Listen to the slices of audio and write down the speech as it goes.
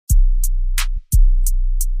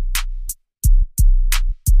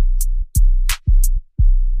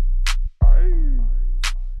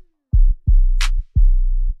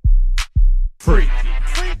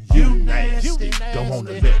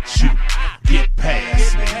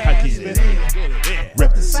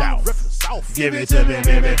Give it to me,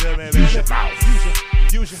 baby. Use your mouth.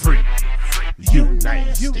 Use your free. You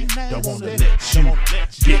nasty. Don't wanna let you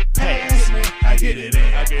get past me. I get it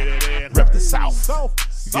in. Rep the South.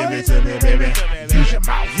 Give it to me, baby. Use your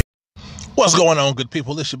mouth. What's going on, good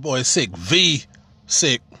people? It's your boy Sick V.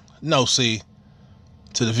 Sick. No C.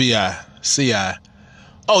 To the VI. CI.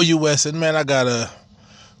 OUS. And man, I got a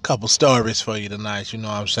couple stories for you tonight. You know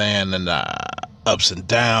what I'm saying? And ups and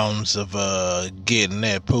downs of getting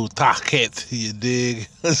that Pawtucket. You dig?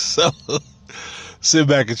 So sit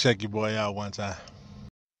back and check your boy out one time.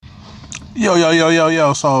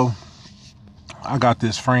 Yo. So I got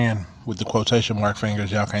this friend with the quotation mark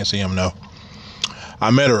fingers. Y'all can't see him, no. I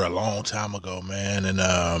met her a long time ago, man, and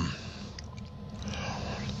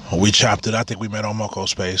we chopped it. I think we met on Moco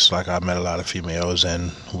Space, like I met a lot of females,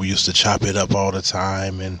 and we used to chop it up all the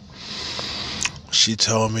time. And she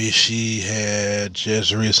told me she had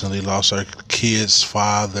just recently lost her kid's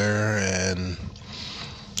father, and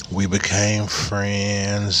we became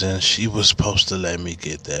friends, and she was supposed to let me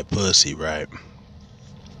get that pussy, right?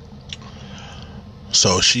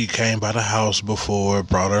 So she came by the house before,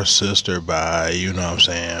 brought her sister by, you know what I'm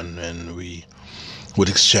saying, and we would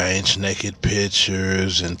exchange naked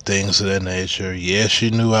pictures and things of that nature. Yes, she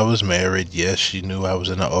knew I was married. Yes, she knew I was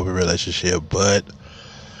in an open relationship, but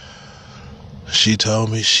she told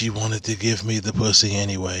me she wanted to give me the pussy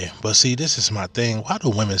anyway. But see, this is my thing. Why do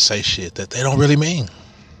women say shit that they don't really mean?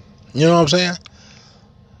 You know what I'm saying?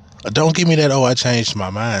 Don't give me that, I changed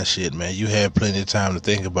my mind shit, man. You had plenty of time to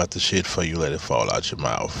think about the shit before you let it fall out your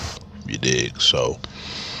mouth. You dig? So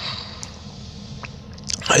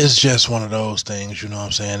it's just one of those things, you know what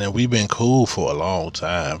I'm saying? And we've been cool for a long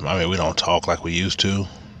time. I mean, we don't talk like we used to,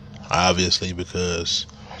 obviously, because,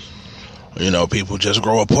 you know, people just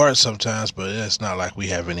grow apart sometimes, but it's not like we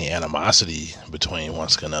have any animosity between one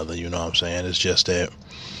another, you know what I'm saying? It's just that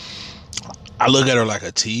I look at her like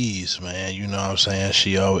a tease, man. You know what I'm saying?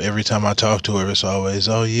 She every time I talk to her, it's always,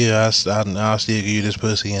 oh yeah, I'll still give you this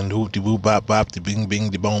pussy and whoop de whoop bop bop, the bing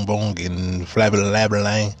bing, the bong bong, and flabba labba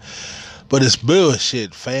lang. But it's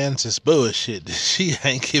bullshit, fans. It's bullshit. She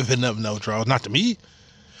ain't giving up no draws. Not to me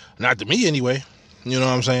anyway. You know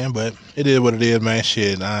what I'm saying? But it is what it is, man.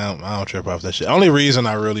 Shit, I don't trip off that shit. Only reason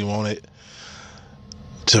I really wanted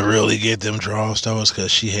to really get them draws though is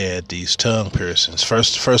because she had these tongue piercings.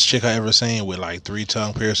 First chick I ever seen with like 3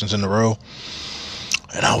 tongue piercings in a row,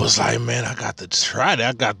 and I was like, man, I got to try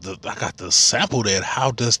that. I got to sample that.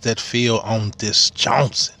 How does that feel on this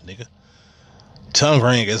Johnson, nigga? Tongue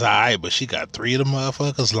ring is alright, but she got 3 of them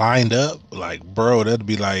motherfuckers lined up. Like, bro, that'd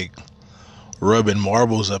be like rubbing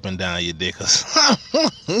marbles up and down your dick.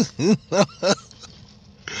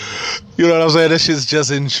 You know what I'm saying? That shit's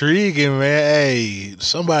just intriguing, man. Hey,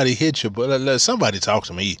 somebody hit you, but let somebody talk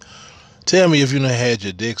to me. Tell me if you done had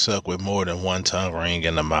your dick sucked with more than 1 tongue ring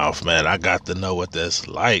in the mouth, man. I got to know what that's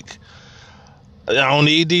like. I don't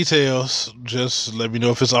need details. Just let me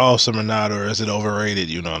know if it's awesome or not, or is it overrated,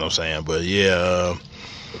 you know what I'm saying? But yeah,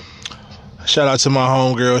 shout out to my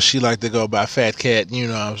homegirl. She like to go by Fat Cat, you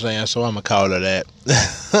know what I'm saying? So I'm going to call her that.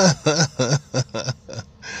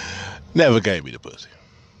 Never gave me the pussy.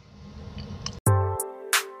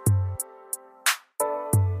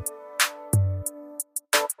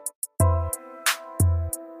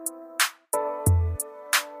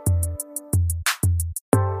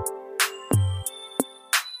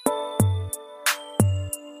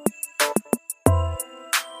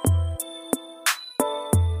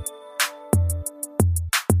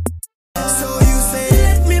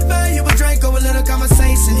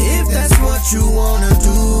 Conversation, if that's what you wanna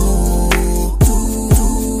do.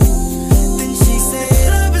 Then she said,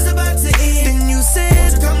 love is about to end. Then you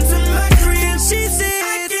said, come to my crib. She said,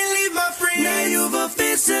 I can't leave my friend. Now you've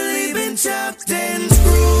officially been chopped and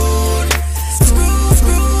screwed.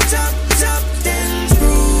 Screwed, chopped and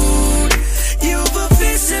screwed. You've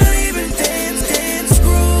officially been chopped and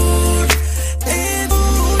screwed. And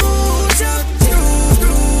chopped and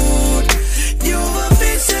screwed. You've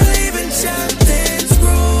officially been chopped.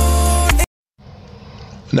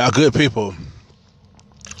 Now, good people,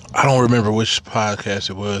 I don't remember which podcast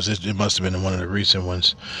it was. It must have been one of the recent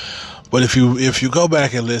ones. But if you go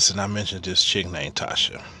back and listen, I mentioned this chick named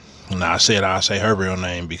Tasha. Now, I said I'll say her real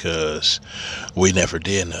name because we never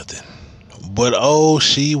did nothing. But,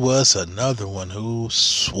 she was another one who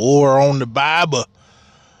swore on the Bible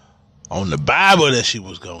that she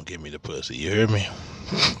was going to give me the pussy. You hear me?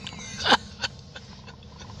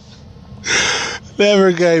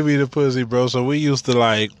 Never gave me the pussy, bro. So we used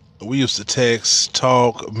to text,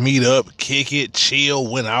 talk, meet up, kick it,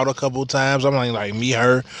 chill, went out a couple times. I'm like meet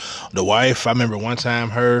her, the wife. I remember one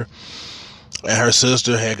time her and her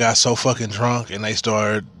sister had got so fucking drunk, and they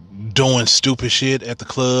started doing stupid shit at the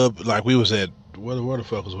club. Like, we was at, where the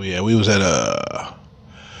fuck was we at? We was at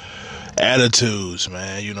Attitudes,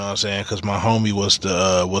 man. You know what I'm saying? Because my homie was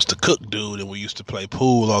the cook dude, and we used to play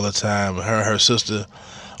pool all the time. Her sister.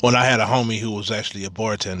 When I had a homie who was actually a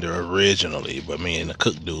bartender originally, but me and the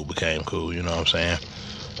cook dude became cool. You know what I'm saying?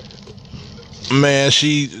 Man,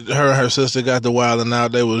 her and her sister got the wilding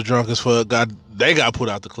out. They was drunk as fuck. They got put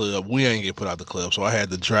out the club. We ain't get put out the club, so I had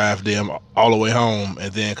to drive them all the way home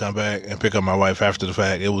and then come back and pick up my wife after the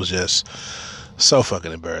fact. It was just so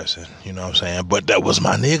fucking embarrassing. You know what I'm saying? But that was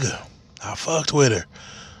my nigga. I fucked with her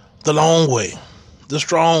the long way, the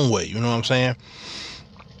strong way. You know what I'm saying?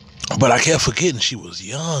 But I kept forgetting she was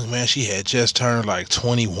young, man. She had just turned like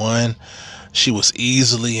 21. She was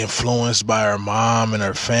easily influenced by her mom and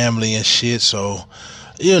her family and shit. So,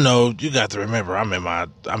 you know, you got to remember, I'm in my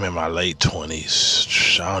late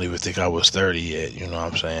 20s. I don't even think I was 30 yet. You know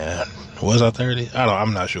what I'm saying? Was I 30?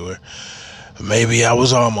 I'm not sure. Maybe I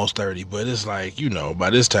was almost 30, but it's like, you know,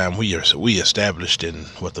 by this time we established in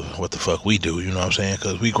what the fuck we do. You know what I'm saying?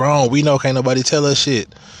 Because we grown. We know can't nobody tell us shit.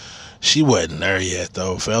 She wasn't there yet,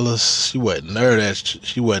 though, fellas. She wasn't there.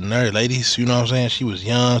 She wasn't there, ladies. You know what I'm saying? She was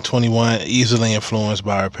young, 21, easily influenced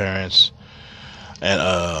by her parents, and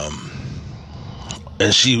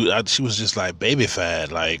she was just like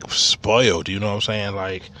baby-fied, like spoiled. You know what I'm saying?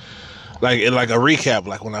 Like a recap.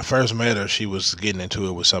 Like when I first met her, she was getting into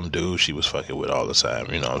it with some dude she was fucking with all the time.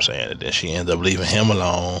 You know what I'm saying? And then she ended up leaving him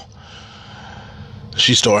alone.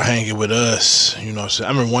 She started hanging with us, you know what I'm saying?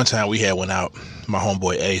 I remember one time we had went out. My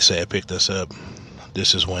homeboy Ace had picked us up.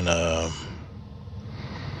 This is when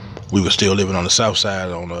we were still living on the south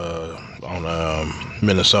side on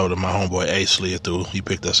Minnesota. My homeboy Ace slid through. He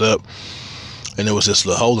picked us up. And there was this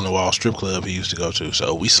little hole in the wall strip club he used to go to.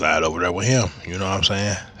 So we slide over there with him, you know what I'm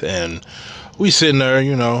saying? And we sitting there,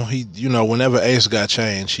 you know, whenever Ace got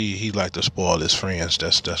changed, he liked to spoil his friends.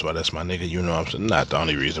 That's why that's my nigga, you know what I'm saying? Not the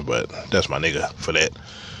only reason, but that's my nigga for that.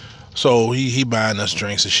 So he buying us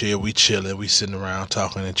drinks and shit. We chilling, we sitting around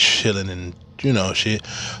talking and chilling and, you know, shit.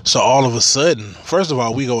 So all of a sudden, first of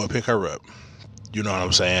all, we go and pick her up. You know what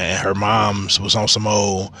I'm saying? And her mom was on some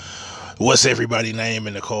old, what's everybody's name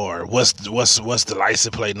in the car? What's the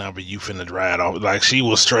license plate number you finna drive off? Like, she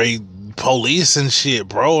was straight police and shit,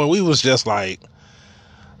 bro. And we was just like,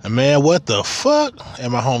 man, what the fuck?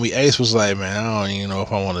 And my homie Ace was like, man, I don't even know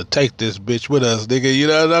if I want to take this bitch with us, nigga. You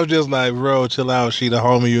know, and I'm just like, bro, chill out. She the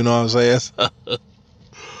homie, you know what I'm saying?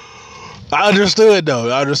 I understood though.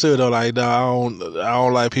 Like, no, I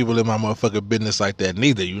don't like people in my motherfucking business like that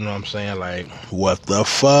neither. You know what I'm saying? Like, what the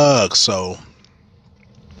fuck? So,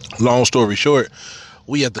 long story short,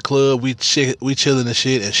 we at the club, we chilling and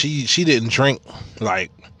shit, and she didn't drink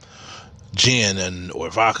like gin or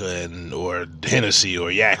vodka or Hennessy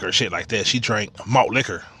or yak or shit like that. She drank malt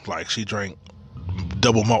liquor. Like, she drank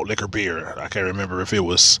double malt liquor beer. I can't remember if it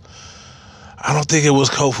was, I don't think it was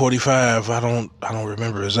Colt 45. I don't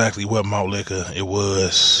remember exactly what malt liquor it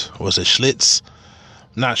was. Was it Schlitz?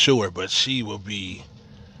 Not sure, but she would be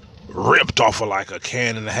ripped off of like a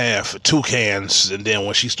can and a half, 2 cans, and then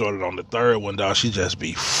when she started on the third one, dog, she just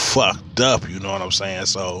be fucked up, you know what I'm saying?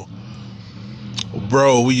 So,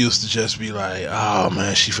 bro, we used to just be like, oh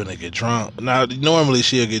man, she finna get drunk. Now, normally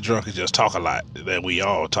she'll get drunk and just talk a lot. That we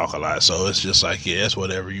all talk a lot, so it's just like, yeah, it's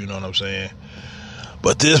whatever, you know what I'm saying?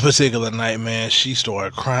 But this particular night, man, she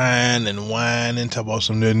started crying and whining, talking about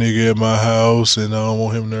some that nigga at my house, and I don't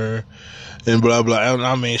want him there, and blah blah.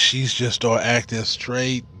 I mean, she's just started acting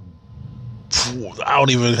straight. I don't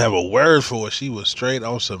even have a word for it. She was straight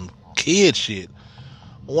on some kid shit,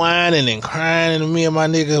 whining and crying, and me and my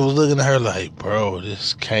nigga was looking at her like, bro,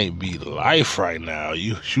 this can't be life right now.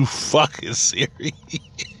 You fucking serious?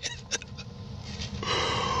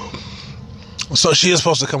 So she is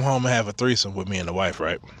supposed to come home and have a threesome with me and the wife,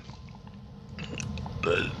 right?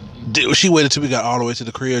 She waited till we got all the way to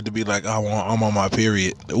the crib to be like, I'm on my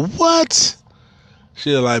period. What?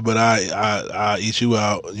 She was like, but I eat you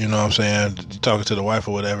out, you know what I'm saying? Talking to the wife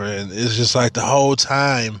or whatever. And it's just like the whole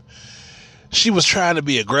time she was trying to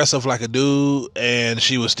be aggressive like a dude, and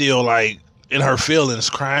she was still like in her feelings,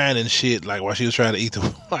 crying and shit, like while she was trying to eat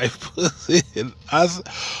the wife pussy. And I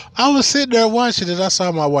was sitting there watching it. I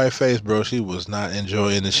saw my wife's face, bro. She was not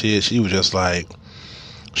enjoying the shit. She was just like,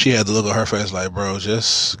 she had the look on her face like, bro,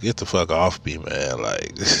 just get the fuck off me, man.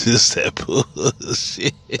 Like, this that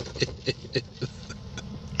bullshit.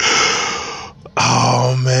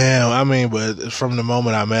 Oh man, I mean, but from the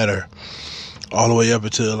moment I met her, all the way up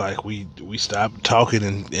until like we stopped talking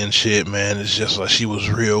and shit, man. It's just like she was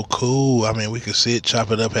real cool. I mean, we could sit,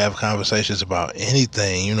 chop it up, have conversations about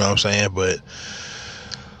anything, you know what I'm saying? But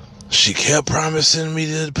she kept promising me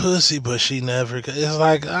the pussy, but she never. It's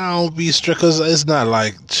like, I don't be strict, because it's not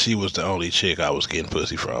like she was the only chick I was getting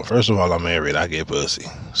pussy from. First of all, I'm married, I get pussy.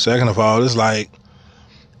 Second of all, it's like,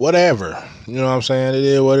 whatever, you know what I'm saying? It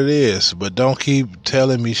is what it is. But don't keep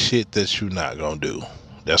telling me shit that you're not gonna do.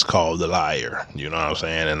 That's called the liar, you know what I'm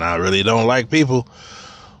saying? And I really don't like people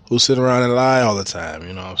who sit around and lie all the time,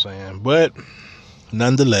 you know what I'm saying? But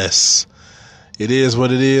nonetheless, it is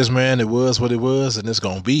what it is, man. It was what it was, and it's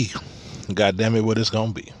gonna be. God damn it, what it's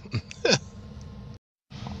gonna be.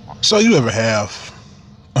 So you ever have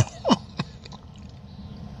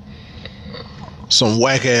some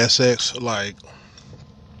whack ass sex, like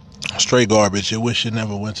straight garbage? You wish you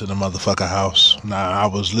never went to the motherfucker house. Nah, I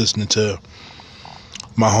was listening to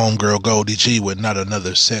my homegirl Goldie G with Not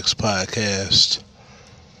Another Sex podcast,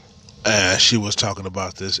 and she was talking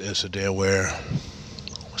about this incident where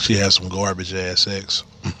she had some garbage ass sex.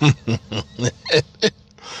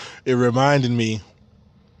 It reminded me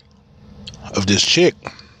of this chick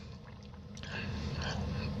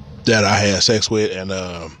that I had sex with, and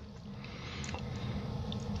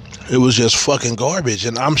it was just fucking garbage.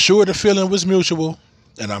 And I'm sure the feeling was mutual,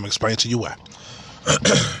 and I'm explaining to you why.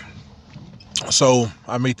 So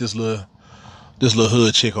I meet this little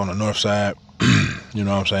hood chick on the north side. You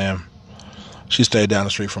know what I'm saying? She stayed down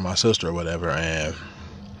the street from my sister or whatever, and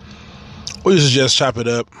we used to just chop it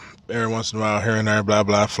up every once in a while, here and there, blah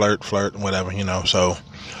blah, flirt, whatever, you know. So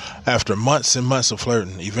after months and months of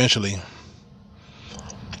flirting, eventually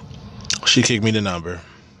she kicked me the number,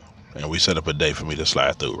 and we set up a date for me to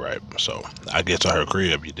slide through, right? So I get to her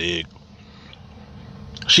crib, you dig?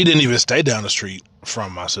 She didn't even stay down the street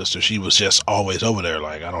from my sister. She was just always over there.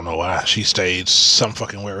 Like, I don't know why. She stayed some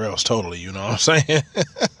fucking where else totally, you know what I'm saying?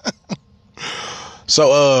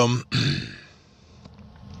 So,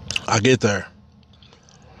 I get there.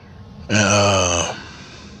 And,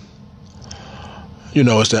 you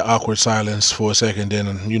know, it's that awkward silence for a second.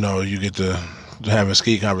 Then, you know, you get to have a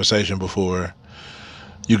ski conversation before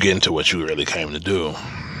you get into what you really came to do.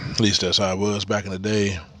 At least that's how it was back in the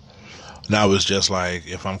day. Now it's just like,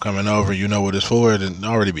 if I'm coming over, you know what it's for, then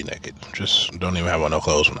I'll already be naked. Just don't even have on no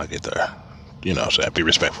clothes when I get there. You know, so be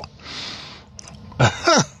respectful.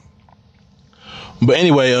 But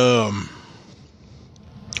anyway,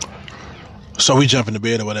 so we jump into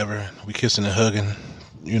bed or whatever. We kissing and hugging,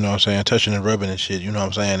 you know what I'm saying, touching and rubbing and shit, you know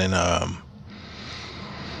what I'm saying. And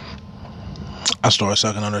I start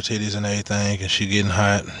sucking on her titties and everything, and she getting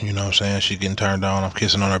hot, you know what I'm saying, she getting turned on. I'm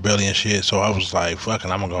kissing on her belly and shit. So I was like, fucking,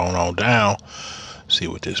 I'm gonna go on down, see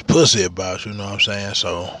what this pussy about, you know what I'm saying.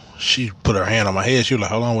 So she put her hand on my head. She was like,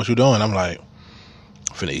 hold on, what you doing? I'm like,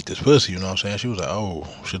 I'm finna eat this pussy, you know what I'm saying. She was like, oh,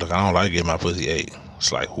 she's like, I don't like getting my pussy ate.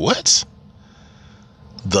 It's like, what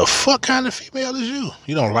the fuck kind of female is you?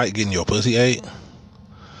 You don't like getting your pussy ate?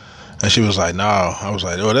 And she was like, no. I was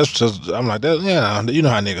like, oh, that's just, I'm like, that, yeah, you know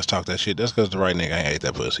how niggas talk that shit. That's because the right nigga ain't ate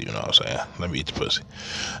that pussy, you know what I'm saying? Let me eat the pussy.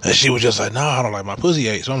 And she was just like, no, I don't like my pussy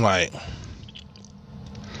ate. So I'm like,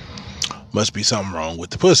 must be something wrong with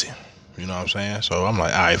the pussy, you know what I'm saying? So I'm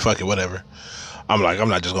like, all right, fuck it, whatever. I'm like, I'm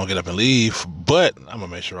not just gonna get up and leave, but I'm gonna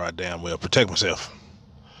make sure I damn well protect myself.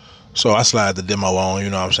 So I slide the demo on, you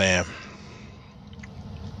know what I'm saying?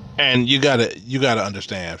 And you gotta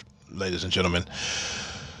understand, ladies and gentlemen,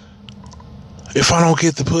 if I don't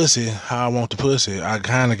get the pussy how I want the pussy, I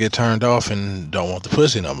kind of get turned off and don't want the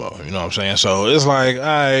pussy no more. You know what I'm saying? So it's like, all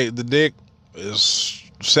right, the dick is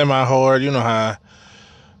semi-hard. You know how,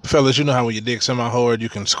 fellas, you know how when your dick's semi-hard, you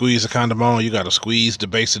can squeeze the condom on. You got to squeeze the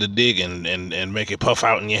base of the dick and make it puff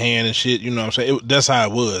out in your hand and shit. You know what I'm saying? That's how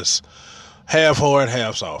it was. Half hard,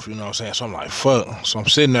 half soft. You know what I'm saying? So I'm like, fuck. So I'm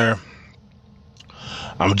sitting there.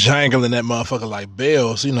 I'm jangling that motherfucker like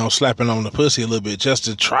bells, you know, slapping on the pussy a little bit just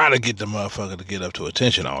to try to get the motherfucker to get up to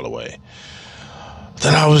attention all the way.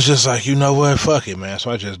 Then I was just like, you know what? Fuck it, man.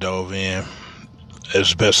 So I just dove in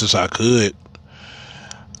as best as I could.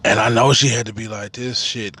 And I know she had to be like, this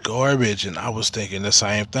shit garbage. And I was thinking the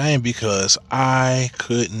same thing because I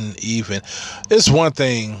couldn't even. It's one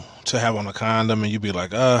thing to have on a condom and you be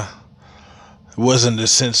like, it wasn't the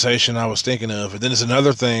sensation I was thinking of. And then it's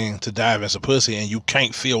another thing to dive as a pussy and you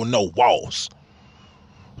can't feel no walls.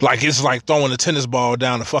 Like, it's like throwing a tennis ball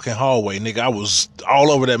down the fucking hallway, nigga. I was all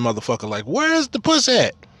over that motherfucker like, where's the pussy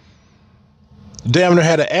at? Damn near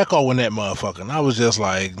had an echo in that motherfucker. And I was just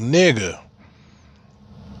like, nigga.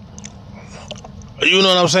 You know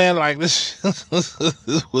what I'm saying? Like, this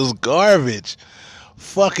was garbage.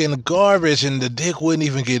 fucking garbage, and the dick wouldn't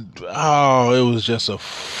even get. Oh, it was just a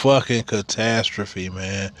fucking catastrophe,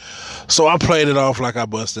 man. So I played it off like I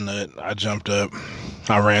busted a nut. I jumped up,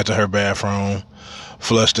 I ran to her bathroom,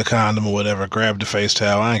 flushed the condom or whatever, grabbed the face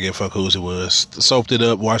towel. I didn't give a fuck whose it was. Soaped it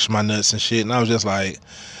up, washed my nuts and shit, and I was just like,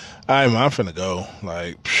 all right, man, I'm finna go.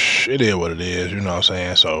 Like, it is what it is, you know what I'm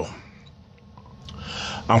saying? So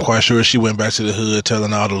I'm quite sure she went back to the hood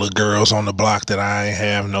telling all the little girls on the block that I ain't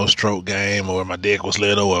have no stroke game or my dick was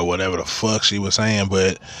little or whatever the fuck she was saying.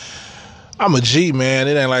 But I'm a G, man.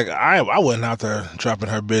 It ain't like I wasn't out there dropping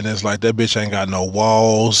her business like that bitch ain't got no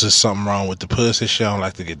walls. There's something wrong with the pussy. She don't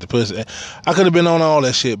like to get the pussy. I could have been on all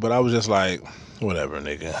that shit, but I was just like, whatever,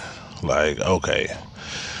 nigga. Like, okay.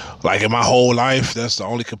 Like in my whole life, that's the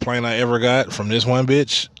only complaint I ever got from this one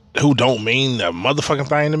bitch who don't mean a motherfucking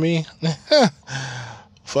thing to me.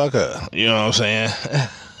 Fuck her. You know what I'm saying?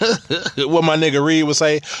 What my nigga Reed would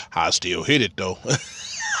say, I still hit it though.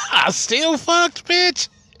 I still fucked, bitch.